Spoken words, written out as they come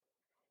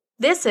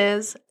This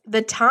is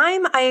The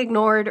Time I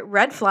Ignored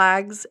Red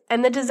Flags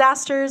and the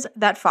Disasters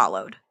That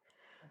Followed.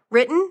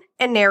 Written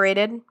and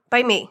narrated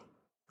by me,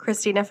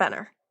 Christina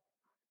Fenner.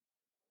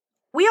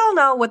 We all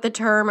know what the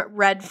term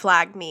red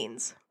flag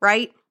means,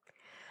 right?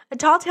 A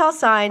telltale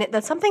sign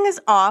that something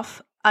is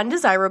off,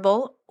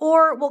 undesirable,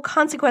 or will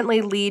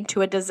consequently lead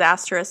to a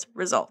disastrous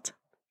result.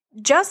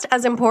 Just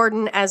as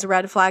important as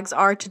red flags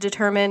are to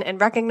determine and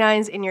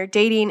recognize in your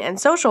dating and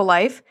social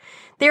life,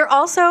 they are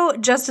also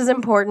just as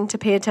important to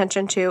pay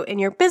attention to in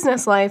your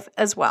business life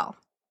as well.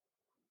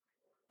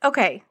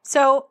 Okay,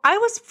 so I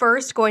was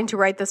first going to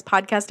write this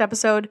podcast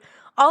episode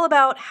all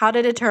about how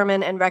to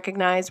determine and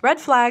recognize red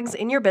flags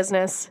in your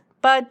business,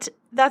 but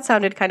that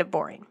sounded kind of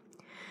boring.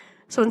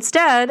 So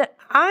instead,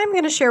 I'm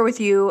going to share with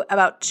you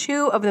about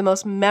two of the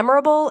most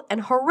memorable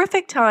and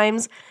horrific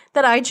times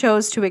that I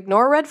chose to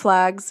ignore red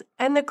flags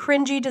and the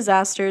cringy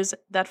disasters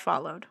that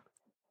followed.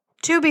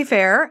 To be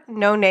fair,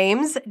 no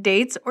names,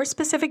 dates, or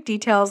specific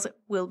details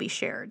will be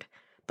shared,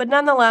 but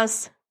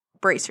nonetheless,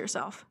 brace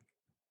yourself.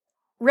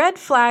 Red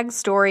flag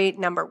story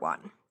number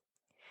 1.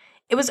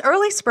 It was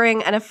early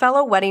spring and a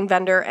fellow wedding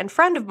vendor and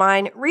friend of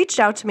mine reached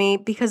out to me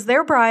because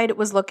their bride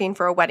was looking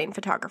for a wedding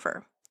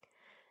photographer.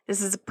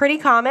 This is pretty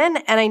common,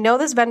 and I know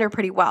this vendor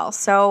pretty well,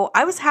 so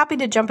I was happy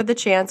to jump at the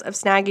chance of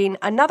snagging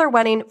another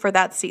wedding for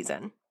that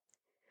season.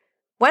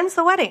 When's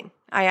the wedding?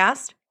 I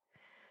asked.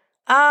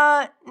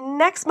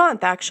 Next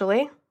month,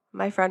 actually,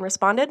 my friend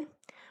responded.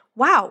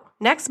 Wow,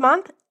 next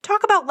month?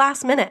 Talk about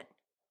last minute.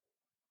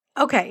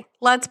 Okay,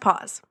 let's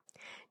pause.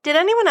 Did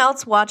anyone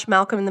else watch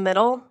Malcolm in the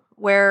Middle,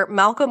 where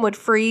Malcolm would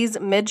freeze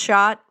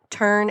mid-shot,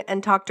 turn,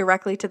 and talk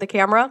directly to the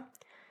camera?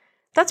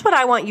 That's what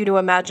I want you to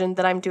imagine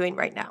that I'm doing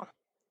right now.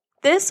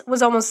 This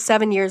was almost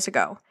 7 years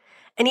ago,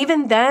 and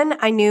even then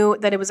I knew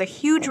that it was a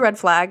huge red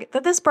flag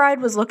that this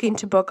bride was looking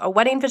to book a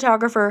wedding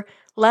photographer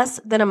less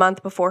than a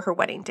month before her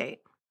wedding date.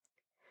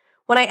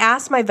 When I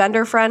asked my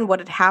vendor friend what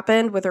had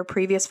happened with her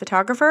previous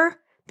photographer,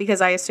 because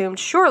I assumed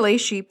surely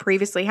she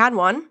previously had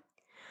one,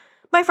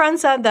 my friend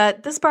said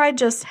that this bride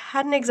just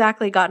hadn't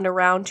exactly gotten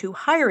around to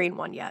hiring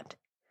one yet.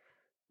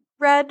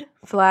 Red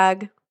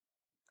flag.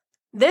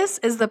 This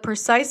is the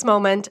precise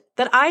moment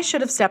that I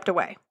should have stepped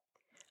away.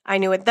 I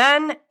knew it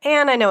then,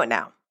 and I know it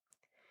now.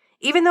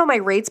 Even though my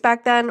rates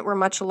back then were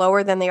much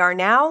lower than they are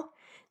now,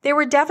 they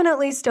were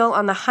definitely still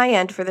on the high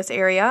end for this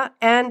area,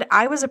 and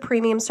I was a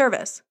premium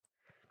service.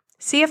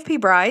 CFP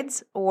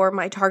brides, or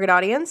my target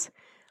audience,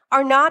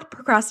 are not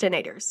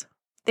procrastinators.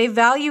 They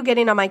value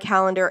getting on my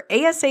calendar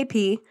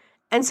ASAP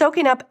and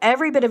soaking up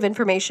every bit of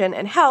information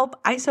and help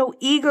I so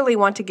eagerly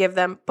want to give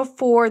them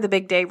before the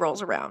big day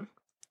rolls around.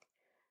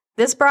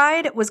 This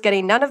bride was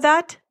getting none of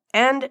that,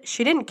 and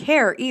she didn't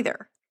care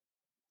either.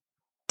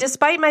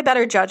 Despite my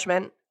better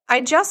judgment, I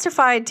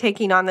justified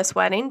taking on this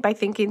wedding by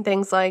thinking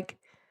things like,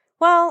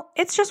 well,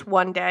 it's just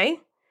one day.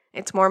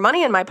 It's more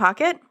money in my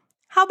pocket.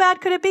 How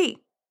bad could it be?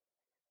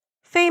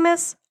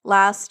 Famous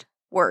last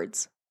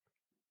words.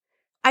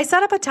 I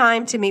set up a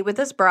time to meet with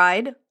this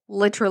bride,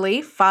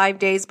 literally 5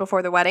 days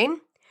before the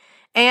wedding,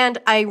 and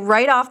I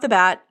right off the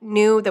bat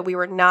knew that we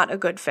were not a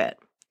good fit.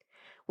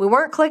 We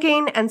weren't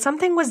clicking and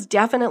something was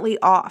definitely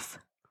off,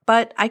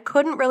 but I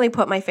couldn't really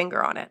put my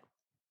finger on it.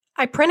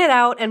 I printed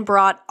out and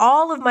brought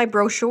all of my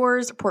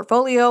brochures,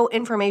 portfolio,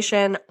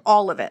 information,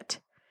 all of it.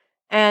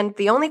 And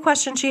the only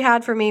question she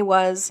had for me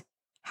was,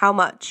 how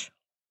much?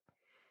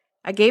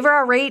 I gave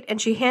her a rate and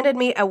she handed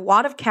me a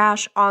wad of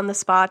cash on the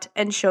spot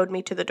and showed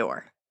me to the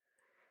door.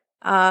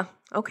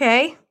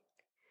 Okay.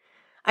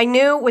 I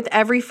knew with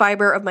every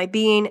fiber of my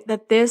being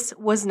that this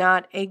was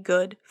not a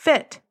good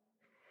fit.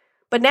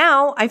 But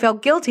now I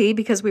felt guilty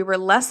because we were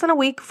less than a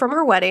week from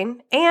her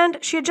wedding and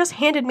she had just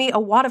handed me a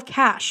wad of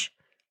cash.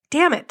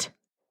 Damn it.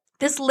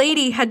 This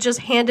lady had just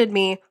handed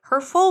me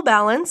her full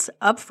balance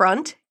up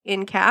front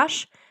in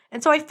cash,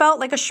 and so I felt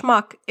like a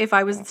schmuck if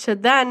I was to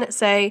then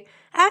say,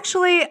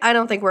 actually, I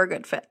don't think we're a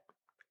good fit.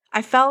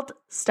 I felt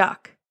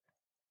stuck.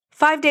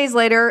 5 days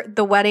later,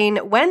 the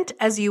wedding went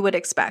as you would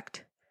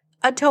expect.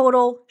 A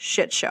total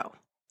shit show.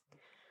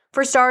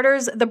 For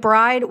starters, the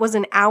bride was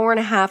an hour and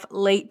a half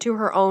late to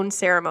her own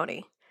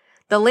ceremony.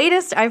 The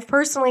latest I've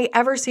personally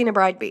ever seen a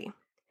bride be.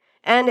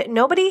 And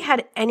nobody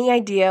had any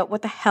idea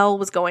what the hell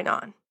was going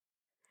on.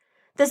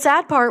 The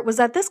sad part was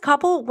that this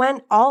couple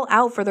went all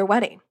out for their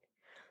wedding.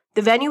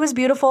 The venue was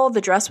beautiful, the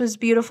dress was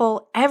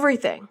beautiful,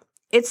 everything.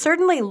 It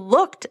certainly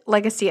looked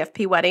like a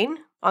CFP wedding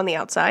on the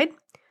outside,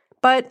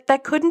 but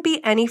that couldn't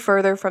be any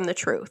further from the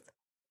truth.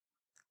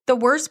 The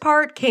worst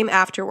part came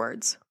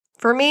afterwards,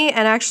 for me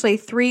and actually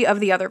 3 of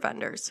the other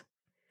vendors.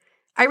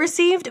 I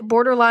received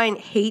borderline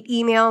hate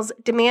emails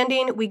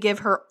demanding we give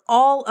her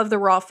all of the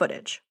raw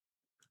footage.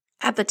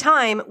 At the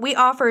time, we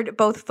offered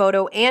both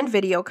photo and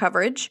video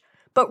coverage,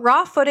 but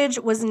raw footage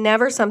was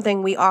never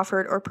something we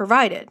offered or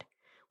provided,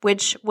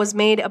 which was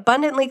made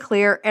abundantly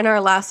clear in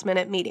our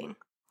last-minute meeting.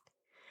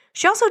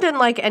 She also didn't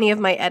like any of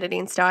my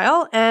editing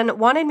style and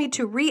wanted me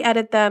to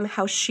re-edit them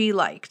how she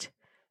liked,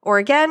 or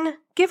again,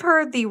 give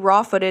her the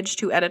raw footage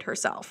to edit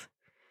herself.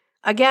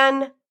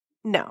 Again,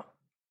 no,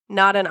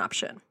 not an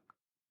option.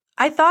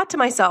 I thought to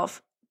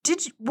myself,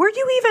 were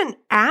you even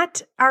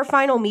at our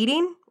final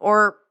meeting?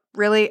 Or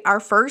really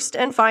our first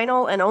and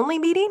final and only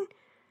meeting?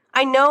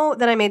 I know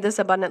that I made this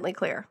abundantly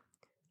clear.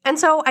 And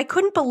so I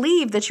couldn't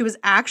believe that she was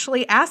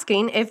actually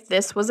asking if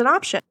this was an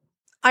option.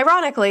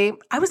 Ironically,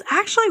 I was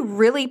actually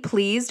really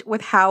pleased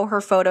with how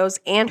her photos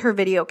and her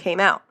video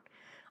came out.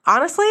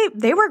 Honestly,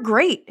 they were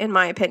great in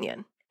my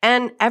opinion,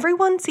 and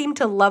everyone seemed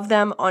to love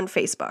them on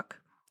Facebook.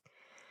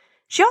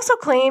 She also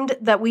claimed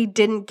that we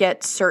didn't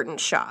get certain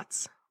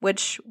shots,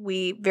 which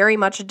we very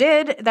much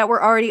did, that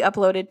were already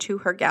uploaded to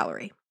her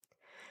gallery,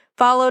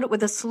 followed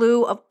with a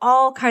slew of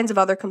all kinds of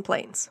other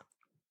complaints.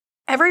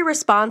 Every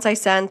response I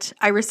sent,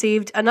 I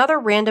received another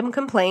random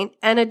complaint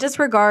and a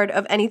disregard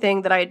of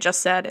anything that I had just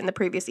said in the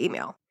previous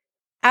email.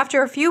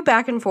 After a few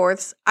back and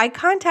forths, I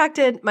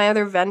contacted my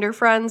other vendor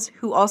friends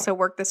who also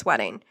worked this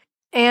wedding,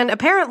 and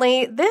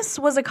apparently this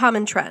was a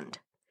common trend.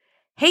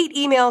 Hate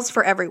emails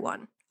for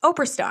everyone,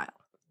 Oprah style.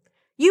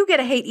 You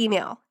get a hate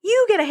email.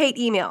 You get a hate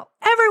email.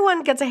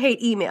 Everyone gets a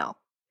hate email.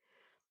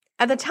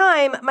 At the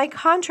time, my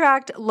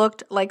contract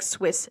looked like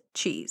Swiss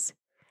cheese,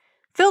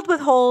 filled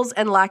with holes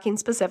and lacking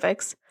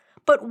specifics,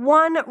 but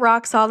one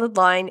rock-solid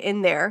line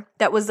in there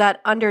that was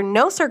that under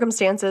no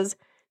circumstances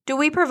do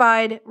we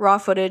provide raw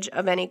footage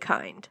of any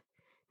kind.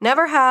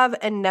 Never have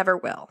and never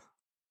will.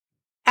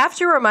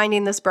 After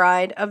reminding this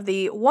bride of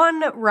the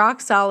one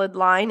rock-solid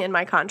line in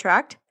my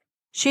contract,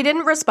 she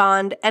didn't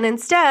respond and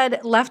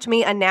instead left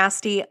me a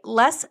nasty,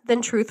 less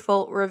than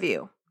truthful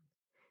review.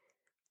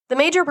 The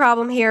major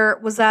problem here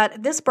was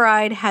that this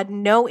bride had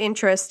no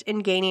interest in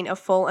gaining a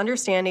full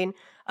understanding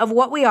of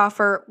what we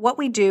offer, what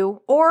we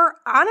do, or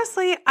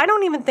honestly, I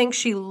don't even think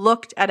she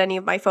looked at any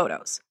of my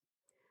photos.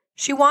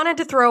 She wanted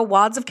to throw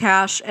wads of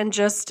cash and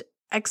just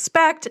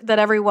expect that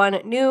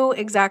everyone knew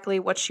exactly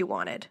what she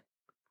wanted.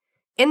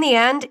 In the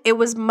end, it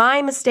was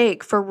my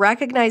mistake for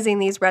recognizing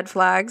these red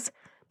flags,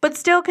 but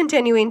still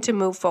continuing to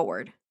move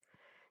forward.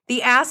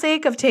 The ass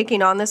ache of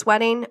taking on this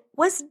wedding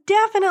was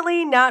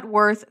definitely not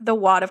worth the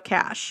wad of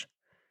cash.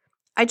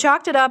 I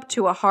chalked it up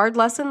to a hard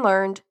lesson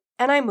learned,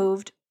 and I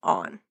moved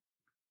on.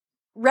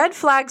 Red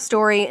flag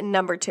story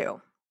number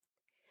 2.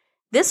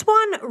 This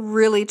one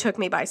really took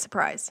me by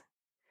surprise.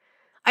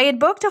 I had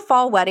booked a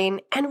fall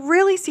wedding and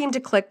really seemed to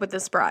click with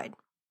this bride.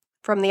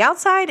 From the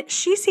outside,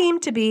 she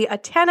seemed to be a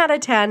 10 out of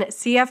 10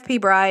 CFP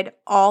bride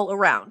all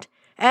around,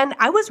 and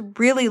I was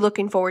really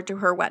looking forward to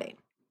her wedding.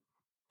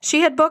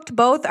 She had booked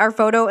both our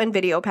photo and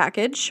video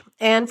package,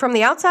 and from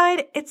the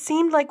outside, it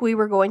seemed like we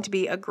were going to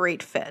be a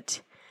great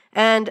fit.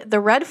 And the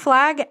red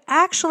flag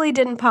actually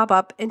didn't pop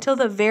up until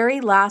the very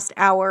last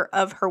hour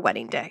of her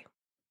wedding day.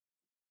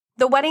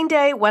 The wedding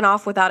day went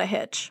off without a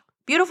hitch.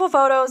 Beautiful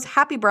photos,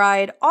 happy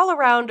bride, all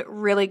around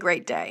really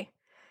great day.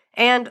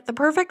 And the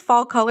perfect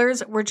fall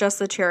colors were just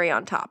the cherry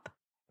on top.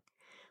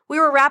 We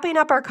were wrapping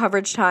up our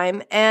coverage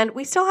time, and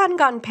we still hadn't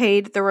gotten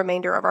paid the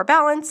remainder of our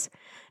balance,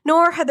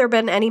 nor had there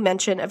been any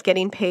mention of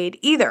getting paid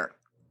either.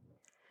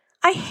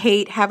 I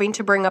hate having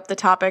to bring up the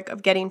topic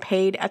of getting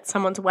paid at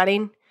someone's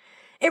wedding.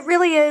 It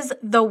really is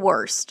the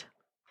worst.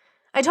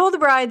 I told the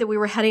bride that we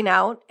were heading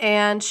out,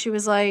 and she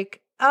was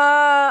like,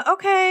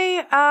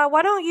 okay,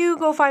 why don't you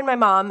go find my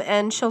mom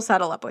and she'll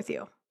settle up with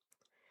you.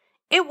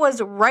 It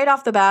was right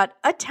off the bat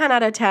a 10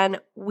 out of 10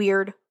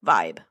 weird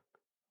vibe.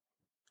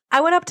 I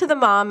went up to the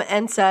mom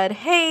and said,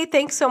 hey,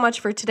 thanks so much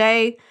for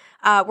today.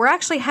 We're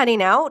actually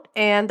heading out,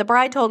 and the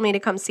bride told me to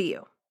come see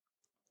you.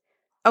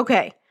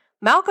 Okay,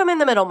 Malcolm in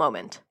the middle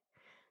moment.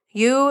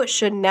 You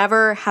should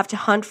never have to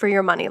hunt for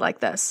your money like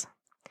this.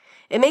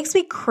 It makes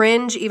me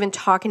cringe even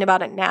talking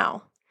about it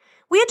now.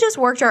 We had just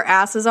worked our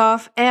asses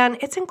off, and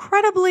it's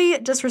incredibly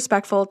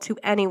disrespectful to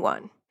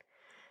anyone.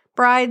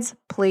 Brides,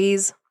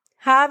 please,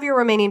 have your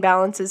remaining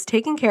balances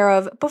taken care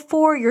of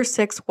before you're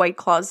 6 White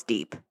Claws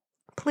deep.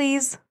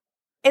 Please.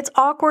 It's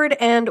awkward,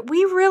 and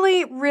we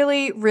really,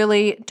 really,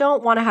 really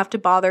don't want to have to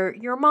bother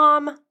your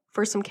mom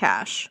for some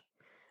cash.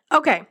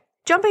 Okay,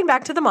 jumping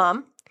back to the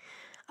mom.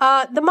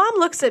 The mom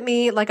looks at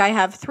me like I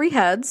have 3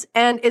 heads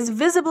and is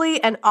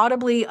visibly and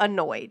audibly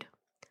annoyed.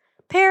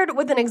 Paired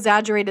with an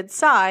exaggerated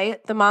sigh,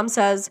 the mom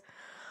says,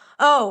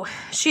 oh,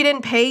 she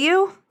didn't pay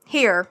you?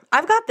 Here,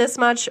 I've got this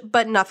much,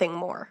 but nothing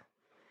more.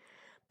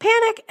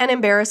 Panic and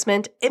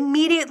embarrassment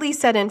immediately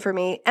set in for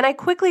me, and I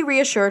quickly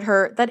reassured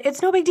her that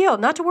it's no big deal,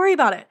 not to worry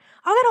about it.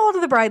 I'll get a hold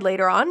of the bride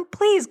later on.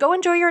 Please go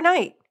enjoy your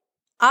night.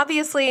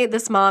 Obviously,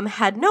 this mom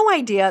had no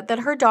idea that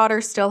her daughter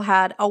still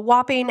had a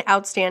whopping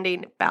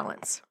outstanding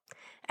balance.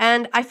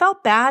 And I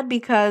felt bad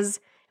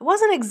because it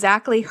wasn't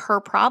exactly her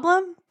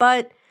problem,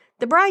 but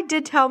the bride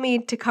did tell me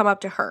to come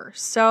up to her.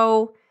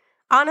 So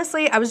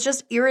honestly, I was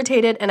just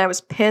irritated and I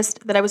was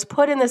pissed that I was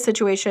put in this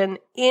situation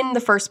in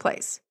the first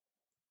place.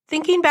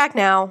 Thinking back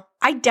now,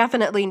 I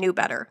definitely knew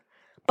better.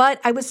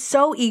 But I was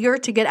so eager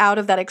to get out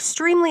of that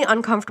extremely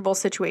uncomfortable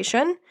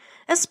situation,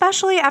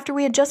 especially after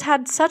we had just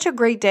had such a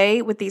great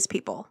day with these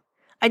people.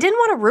 I didn't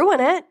want to ruin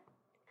it.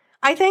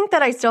 I think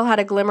that I still had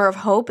a glimmer of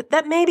hope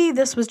that maybe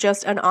this was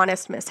just an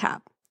honest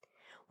mishap.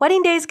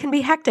 Wedding days can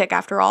be hectic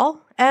after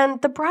all,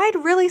 and the bride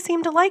really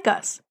seemed to like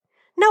us.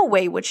 No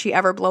way would she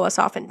ever blow us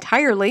off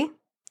entirely.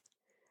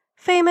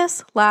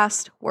 Famous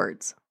last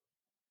words.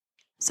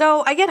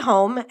 So I get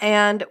home,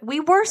 and we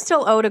were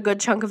still owed a good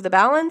chunk of the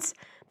balance,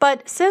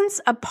 but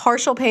since a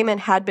partial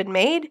payment had been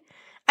made,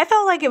 I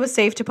felt like it was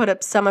safe to put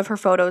up some of her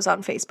photos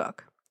on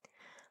Facebook.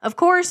 Of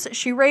course,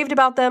 she raved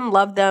about them,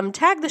 loved them,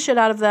 tagged the shit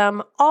out of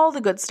them, all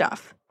the good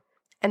stuff.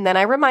 And then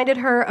I reminded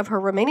her of her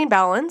remaining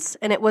balance,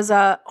 and it was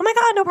oh my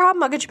God, no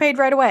problem, I'll get you paid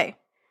right away.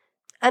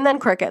 And then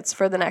crickets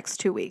for the next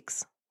 2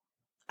 weeks.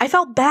 I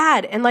felt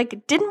bad and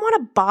didn't want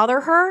to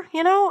bother her,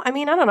 I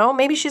don't know,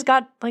 maybe she's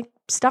got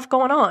stuff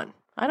going on.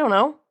 I don't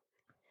know.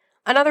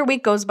 Another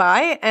week goes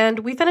by, and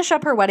we finish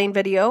up her wedding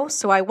video,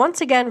 so I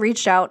once again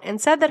reached out and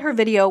said that her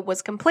video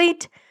was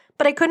complete,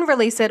 but I couldn't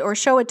release it or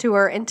show it to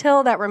her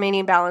until that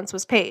remaining balance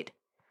was paid.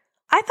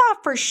 I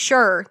thought for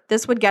sure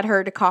this would get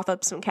her to cough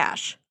up some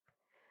cash.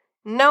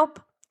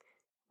 Nope.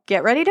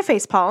 Get ready to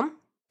facepalm.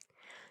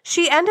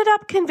 She ended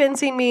up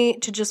convincing me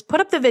to just put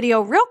up the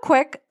video real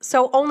quick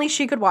so only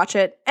she could watch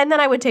it, and then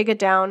I would take it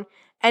down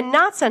and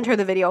not send her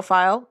the video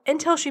file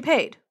until she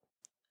paid.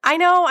 I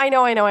know.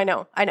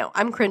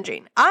 I'm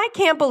cringing. I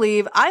can't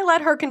believe I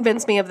let her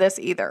convince me of this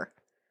either.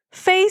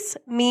 Face,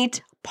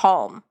 meet,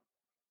 palm.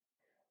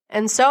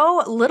 And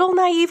so, little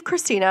naive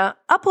Christina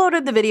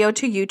uploaded the video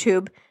to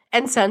YouTube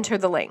and sent her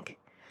the link,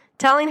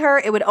 telling her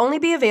it would only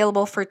be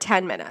available for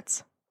 10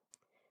 minutes.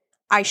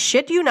 I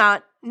shit you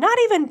not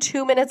even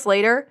 2 minutes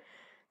later,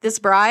 this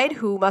bride,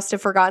 who must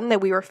have forgotten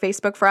that we were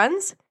Facebook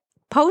friends,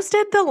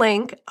 posted the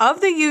link of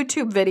the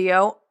YouTube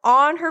video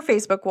on her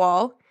Facebook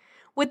wall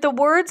with the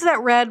words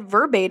that read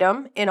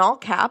verbatim in all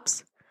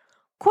caps,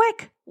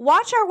 "Quick,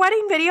 watch our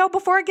wedding video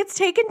before it gets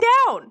taken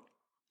down."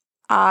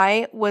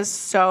 I was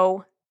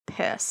so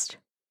pissed.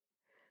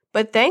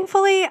 But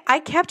thankfully, I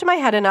kept my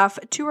head enough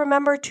to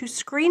remember to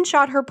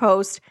screenshot her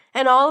post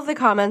and all of the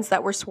comments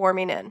that were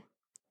swarming in.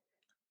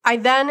 I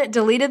then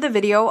deleted the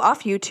video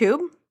off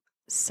YouTube,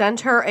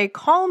 sent her a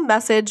calm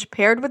message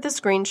paired with the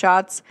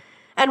screenshots,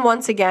 and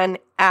once again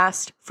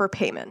asked for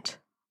payment.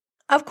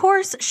 Of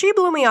course, she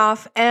blew me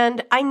off,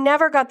 and I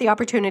never got the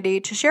opportunity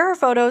to share her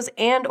photos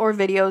and or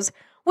videos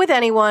with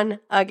anyone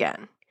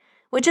again,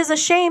 which is a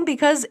shame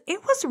because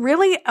it was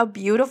really a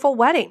beautiful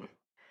wedding.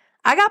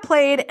 I got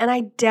played, and I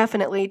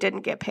definitely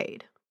didn't get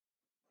paid.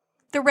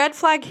 The red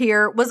flag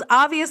here was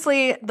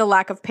obviously the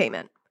lack of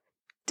payment.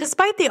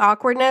 Despite the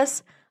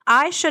awkwardness,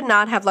 I should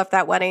not have left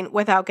that wedding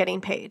without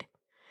getting paid,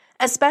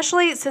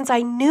 especially since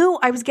I knew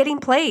I was getting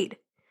played.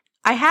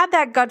 I had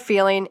that gut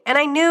feeling, and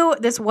I knew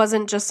this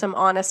wasn't just some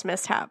honest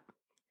mishap.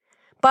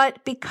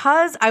 But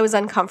because I was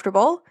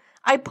uncomfortable,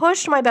 I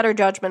pushed my better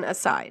judgment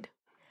aside.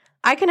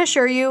 I can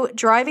assure you,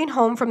 driving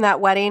home from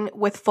that wedding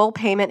with full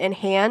payment in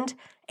hand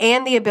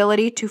and the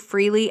ability to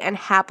freely and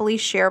happily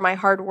share my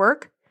hard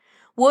work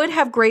would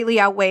have greatly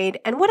outweighed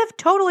and would have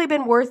totally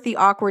been worth the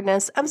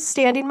awkwardness of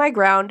standing my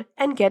ground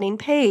and getting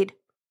paid.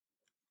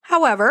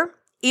 However,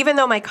 even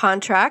though my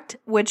contract,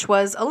 which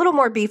was a little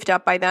more beefed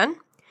up by then,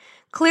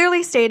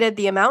 clearly stated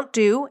the amount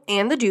due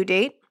and the due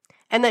date,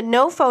 and that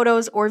no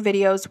photos or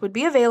videos would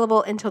be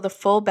available until the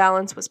full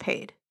balance was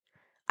paid,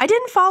 I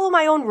didn't follow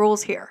my own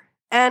rules here,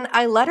 and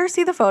I let her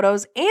see the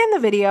photos and the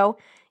video,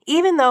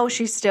 even though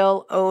she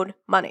still owed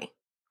money.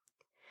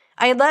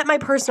 I had let my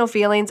personal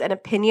feelings and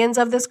opinions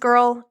of this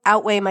girl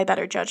outweigh my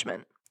better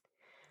judgment.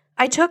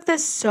 I took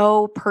this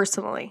so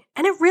personally,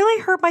 and it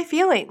really hurt my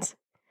feelings.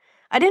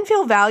 I didn't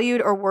feel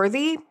valued or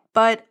worthy,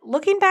 but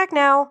looking back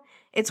now,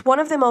 it's one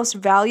of the most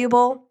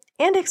valuable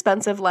and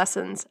expensive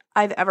lessons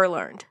I've ever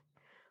learned.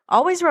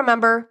 Always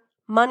remember,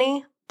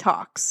 money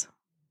talks.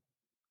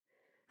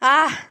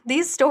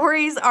 These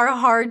stories are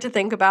hard to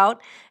think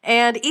about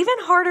and even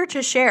harder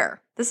to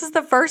share. This is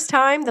the first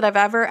time that I've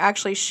ever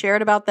actually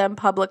shared about them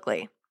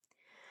publicly.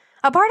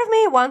 A part of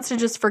me wants to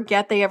just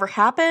forget they ever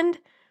happened,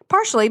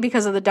 partially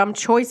because of the dumb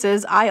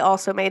choices I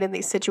also made in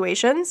these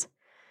situations.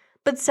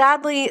 But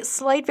sadly,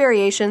 slight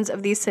variations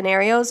of these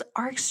scenarios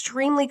are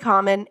extremely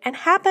common and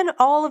happen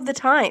all of the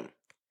time.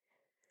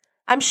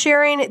 I'm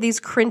sharing these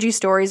cringy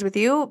stories with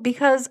you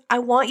because I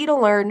want you to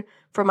learn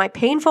from my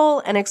painful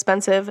and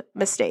expensive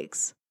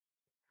mistakes.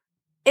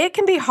 It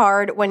can be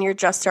hard when you're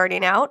just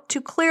starting out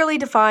to clearly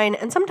define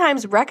and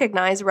sometimes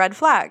recognize red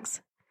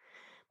flags.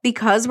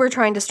 Because we're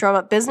trying to strum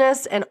up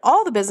business and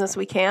all the business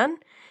we can,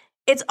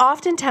 it's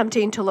often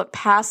tempting to look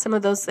past some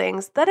of those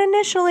things that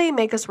initially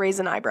make us raise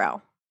an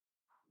eyebrow.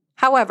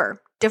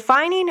 However,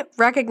 defining,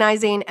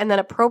 recognizing, and then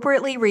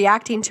appropriately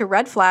reacting to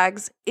red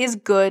flags is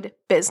good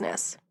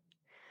business.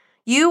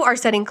 You are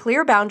setting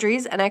clear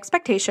boundaries and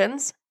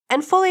expectations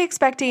and fully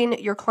expecting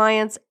your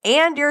clients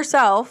and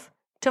yourself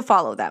to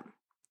follow them.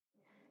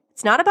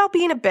 It's not about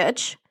being a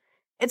bitch.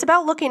 It's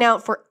about looking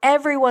out for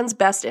everyone's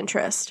best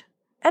interest.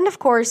 And of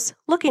course,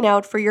 looking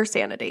out for your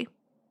sanity.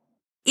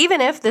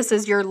 Even if this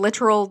is your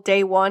literal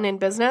day one in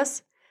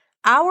business,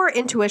 our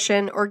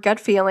intuition or gut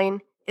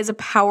feeling is a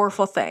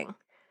powerful thing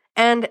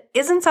and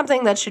isn't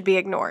something that should be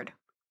ignored.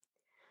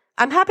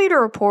 I'm happy to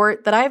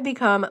report that I have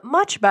become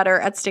much better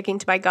at sticking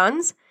to my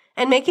guns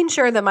and making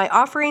sure that my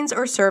offerings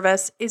or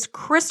service is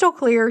crystal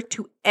clear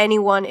to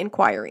anyone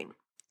inquiring.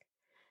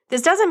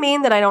 This doesn't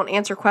mean that I don't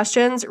answer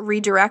questions,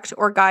 redirect,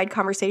 or guide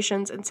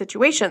conversations and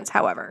situations,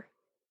 however.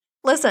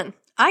 Listen,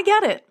 I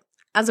get it.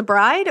 As a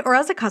bride or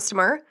as a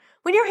customer,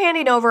 when you're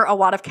handing over a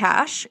wad of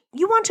cash,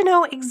 you want to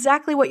know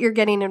exactly what you're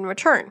getting in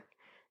return.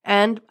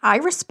 And I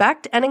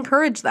respect and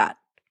encourage that.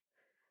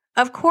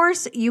 Of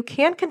course, you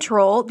can't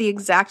control the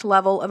exact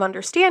level of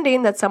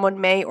understanding that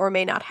someone may or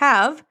may not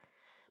have,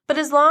 but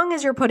as long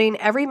as you're putting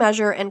every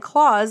measure and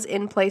clause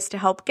in place to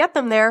help get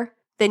them there,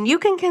 then you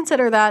can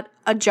consider that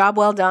a job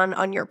well done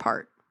on your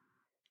part.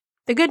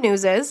 The good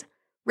news is,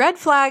 red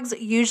flags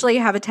usually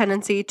have a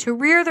tendency to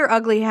rear their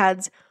ugly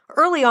heads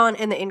early on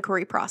in the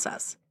inquiry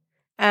process.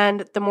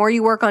 And the more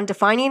you work on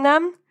defining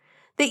them,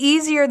 the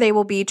easier they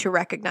will be to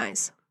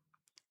recognize.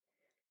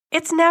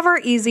 It's never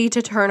easy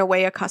to turn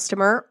away a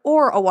customer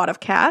or a wad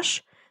of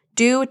cash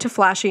due to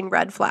flashing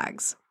red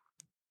flags.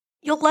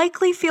 You'll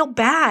likely feel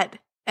bad,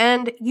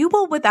 and you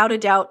will without a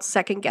doubt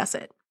second guess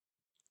it.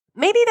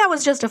 Maybe that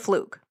was just a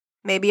fluke.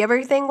 Maybe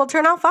everything will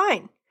turn out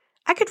fine.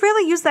 I could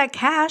really use that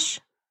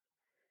cash.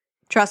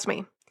 Trust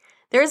me,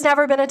 there has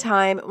never been a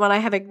time when I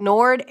have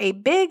ignored a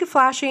big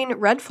flashing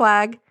red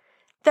flag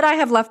that I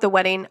have left the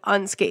wedding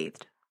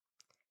unscathed.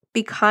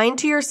 Be kind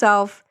to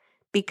yourself,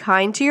 be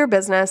kind to your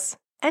business,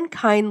 and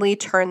kindly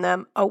turn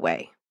them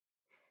away.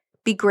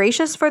 Be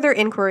gracious for their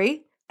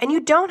inquiry, and you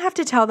don't have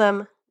to tell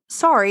them,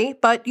 sorry,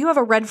 but you have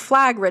a red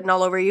flag written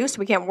all over you, so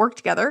we can't work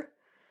together.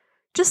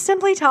 Just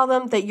simply tell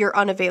them that you're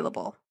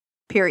unavailable,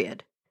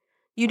 period.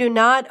 You do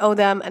not owe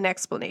them an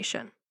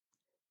explanation.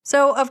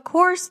 So, of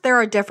course, there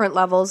are different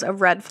levels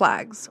of red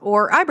flags,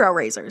 or eyebrow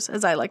raisers,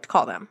 as I like to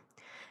call them.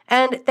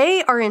 And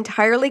they are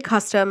entirely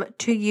custom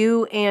to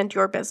you and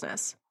your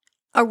business.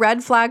 A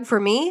red flag for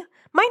me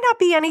might not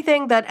be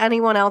anything that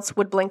anyone else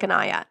would blink an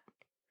eye at.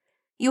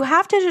 You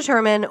have to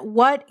determine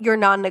what your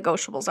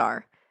non-negotiables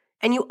are,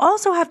 and you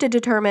also have to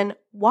determine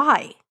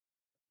why.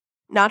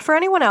 Not for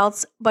anyone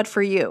else, but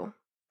for you.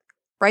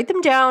 Write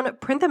them down,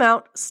 print them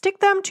out, stick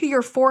them to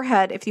your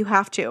forehead if you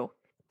have to.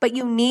 But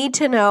you need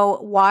to know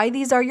why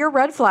these are your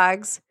red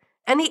flags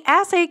and the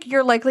ass ache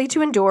you're likely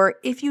to endure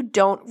if you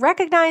don't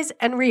recognize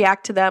and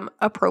react to them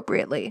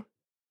appropriately.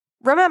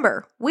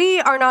 Remember, we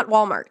are not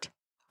Walmart.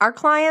 Our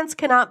clients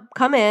cannot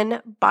come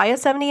in, buy a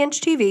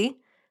 70-inch TV,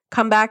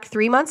 come back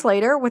 3 months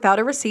later without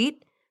a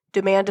receipt,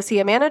 demand to see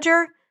a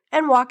manager,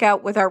 and walk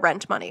out with our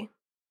rent money.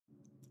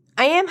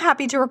 I am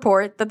happy to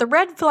report that the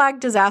red flag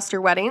disaster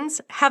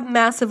weddings have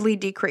massively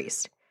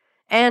decreased,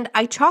 and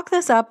I chalk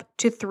this up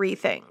to 3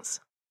 things.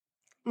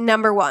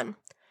 Number 1,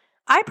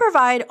 I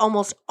provide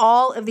almost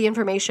all of the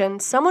information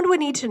someone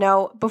would need to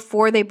know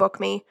before they book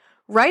me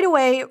right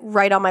away,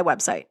 right on my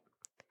website.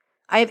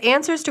 I have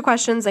answers to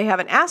questions they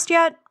haven't asked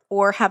yet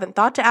or haven't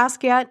thought to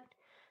ask yet,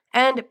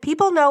 and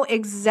people know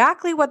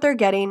exactly what they're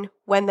getting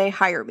when they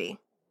hire me.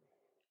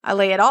 I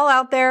lay it all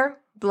out there,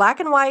 black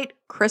and white,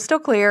 crystal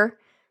clear,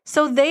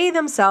 so they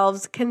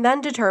themselves can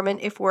then determine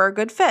if we're a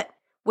good fit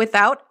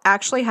without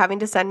actually having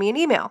to send me an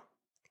email.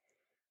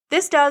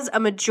 This does a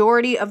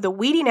majority of the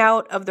weeding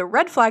out of the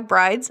red flag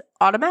brides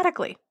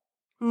automatically.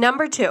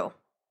 Number 2,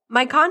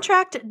 my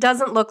contract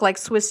doesn't look like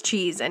Swiss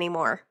cheese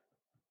anymore.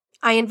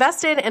 I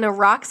invested in a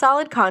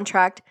rock-solid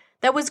contract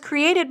that was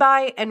created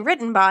by and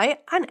written by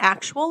an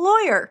actual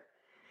lawyer,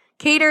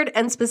 catered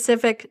and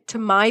specific to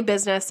my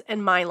business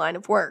and my line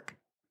of work.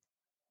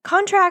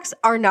 Contracts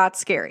are not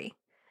scary,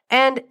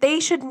 and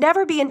they should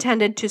never be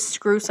intended to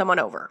screw someone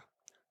over.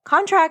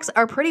 Contracts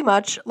are pretty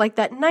much like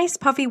that nice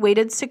puffy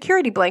weighted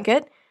security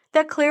blanket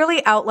that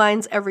clearly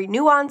outlines every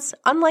nuance,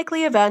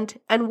 unlikely event,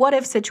 and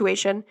what-if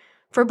situation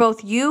for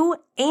both you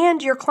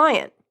and your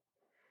client.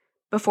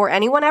 Before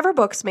anyone ever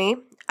books me,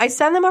 I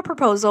send them a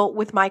proposal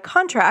with my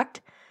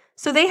contract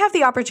so they have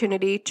the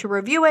opportunity to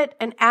review it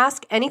and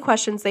ask any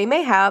questions they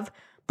may have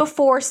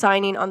before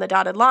signing on the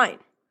dotted line.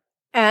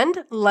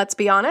 And, let's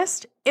be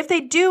honest, if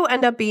they do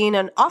end up being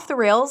an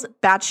off-the-rails,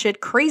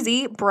 batshit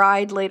crazy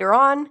bride later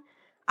on,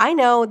 I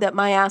know that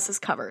my ass is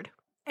covered.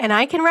 And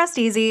I can rest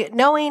easy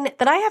knowing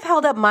that I have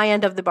held up my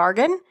end of the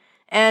bargain,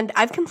 and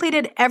I've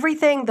completed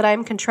everything that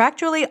I'm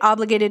contractually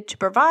obligated to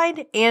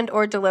provide and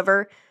or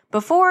deliver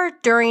before,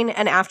 during,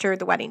 and after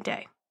the wedding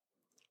day.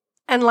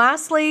 And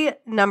lastly,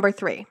 number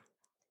 3.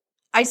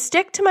 I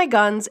stick to my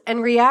guns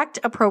and react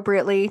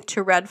appropriately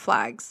to red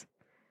flags.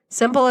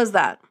 Simple as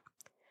that.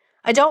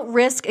 I don't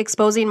risk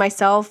exposing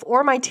myself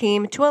or my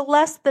team to a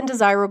less than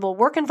desirable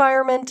work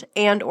environment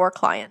and or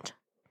client.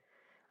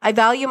 I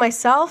value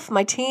myself,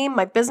 my team,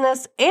 my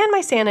business, and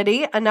my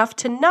sanity enough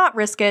to not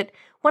risk it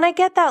when I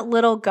get that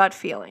little gut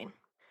feeling.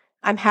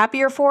 I'm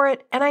happier for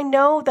it, and I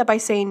know that by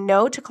saying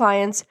no to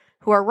clients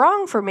who are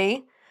wrong for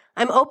me,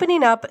 I'm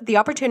opening up the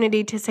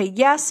opportunity to say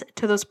yes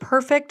to those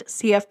perfect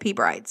CFP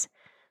brides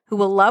who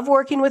will love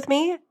working with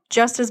me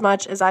just as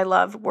much as I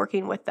love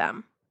working with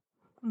them.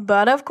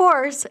 But of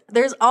course,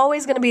 there's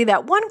always going to be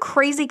that one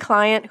crazy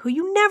client who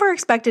you never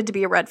expected to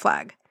be a red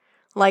flag,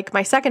 like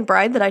my second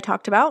bride that I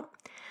talked about.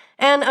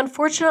 And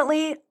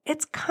unfortunately,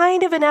 it's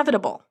kind of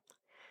inevitable.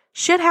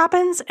 Shit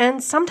happens,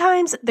 and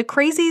sometimes the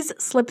crazies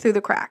slip through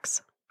the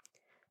cracks.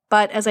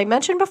 But as I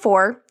mentioned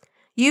before,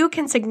 you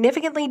can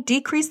significantly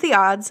decrease the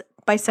odds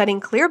by setting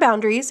clear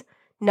boundaries,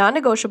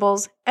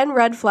 non-negotiables, and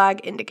red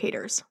flag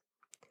indicators.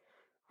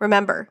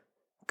 Remember,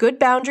 good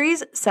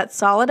boundaries set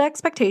solid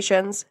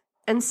expectations,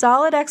 and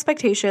solid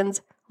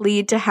expectations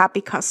lead to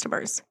happy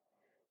customers.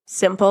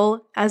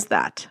 Simple as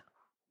that.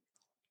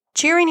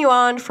 Cheering you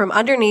on from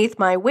underneath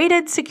my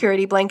weighted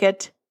security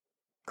blanket,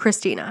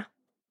 Christina.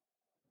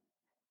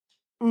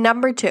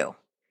 Number 2.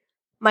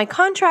 My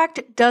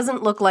contract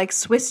doesn't look like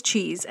Swiss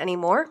cheese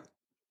anymore.